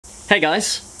Hey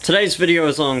guys, today's video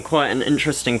is on quite an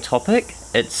interesting topic.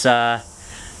 It's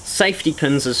safety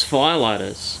pins as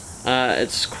firelighters.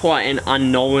 It's quite an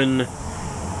unknown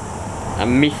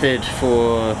method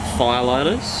for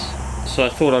firelighters, so I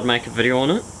thought I'd make a video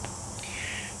on it.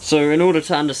 So in order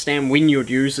to understand when you would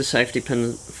use a safety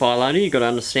pin firelighter, you've got to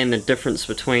understand the difference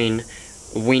between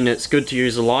when it's good to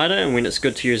use a lighter and when it's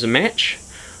good to use a match.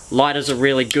 Lighters are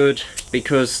really good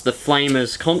because the flame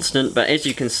is constant, but as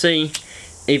you can see,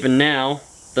 even now,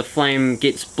 the flame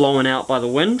gets blown out by the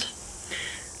wind.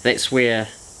 That's where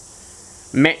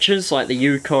matches like the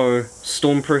Yuko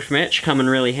Stormproof match come in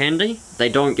really handy. They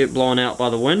don't get blown out by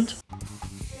the wind.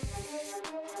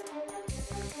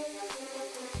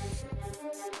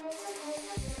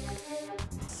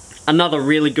 Another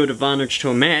really good advantage to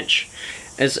a match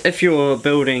is if you're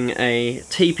building a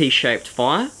teepee shaped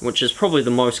fire, which is probably the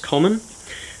most common,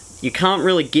 you can't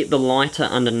really get the lighter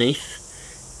underneath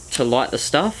to light the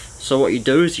stuff. So what you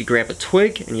do is you grab a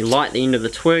twig and you light the end of the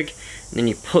twig, and then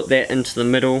you put that into the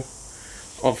middle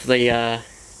of the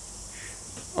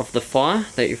fire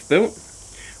that you've built.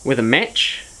 With a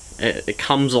match, it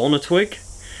comes on a twig,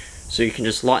 so you can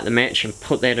just light the match and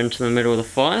put that into the middle of the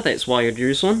fire. That's why you'd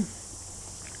use one.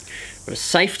 But a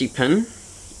safety pin,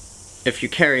 if you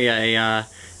carry a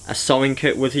sewing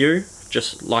kit with you,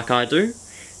 just like I do,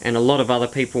 and a lot of other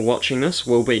people watching this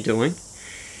will be doing,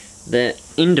 the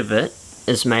end of it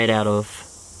is made out of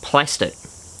plastic.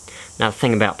 Now the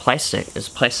thing about plastic is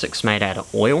plastic's made out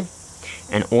of oil,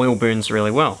 and oil burns really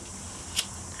well.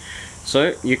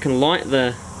 So you can light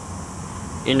the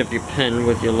end of your pin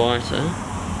with your lighter,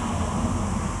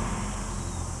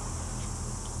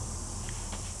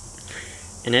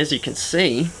 and as you can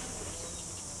see,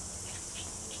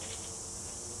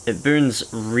 it burns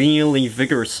really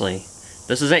vigorously.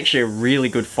 This is actually a really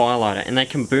good firelighter, and they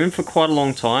can burn for quite a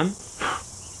long time.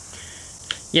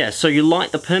 Yeah, so you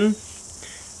light the pin,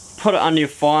 put it under your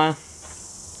fire,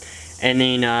 and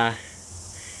then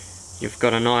you've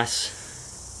got a nice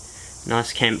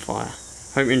campfire.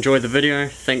 Hope you enjoyed the video.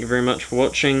 Thank you very much for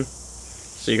watching.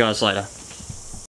 See you guys later.